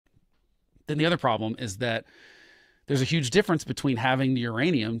Then the other problem is that there's a huge difference between having the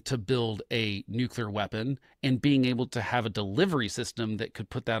uranium to build a nuclear weapon and being able to have a delivery system that could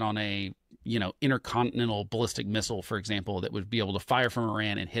put that on a, intercontinental ballistic missile, for example, that would be able to fire from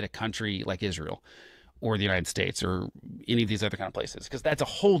Iran and hit a country like Israel or the United States or any of these other kind of places, because that's a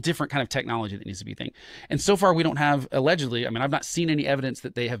whole different kind of technology that needs to be thing. And so far we don't have, allegedly, I mean, I've not seen any evidence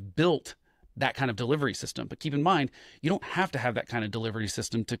that they have built that kind of delivery system. But keep in mind, you don't have to have that kind of delivery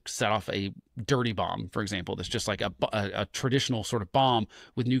system to set off a dirty bomb, for example. That's just like a traditional sort of bomb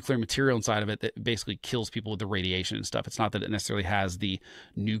with nuclear material inside of it that basically kills people with the radiation and stuff. It's not that it necessarily has the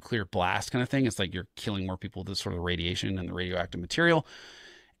nuclear blast kind of thing. It's like you're killing more people with the sort of radiation and the radioactive material.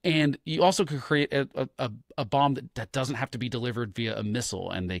 And you also could create a bomb that doesn't have to be delivered via a missile,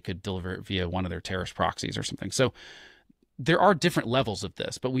 and they could deliver it via one of their terrorist proxies or something. So there are different levels of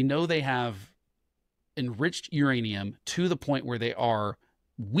this, but we know they have enriched uranium to the point where they are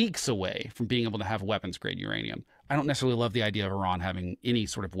weeks away from being able to have weapons grade uranium. I don't necessarily love the idea of Iran having any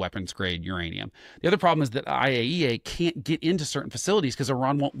sort of weapons grade uranium. The other problem is that IAEA can't get into certain facilities because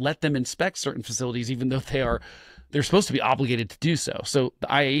Iran won't let them inspect certain facilities, even though they're supposed to be obligated to do so. So the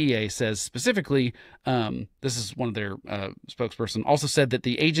IAEA says specifically, this is one of their spokesperson, also said that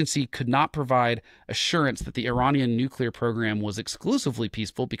the agency could not provide assurance that the Iranian nuclear program was exclusively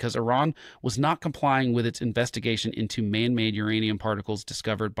peaceful because Iran was not complying with its investigation into man-made uranium particles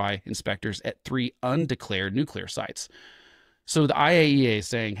discovered by inspectors at 3 undeclared nuclear sites. So the IAEA is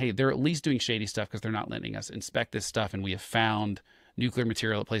saying, hey, they're at least doing shady stuff because they're not letting us inspect this stuff, and we have found nuclear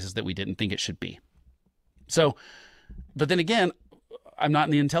material at places that we didn't think it should be. So, but then again, I'm not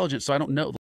in the intelligence, so I don't know.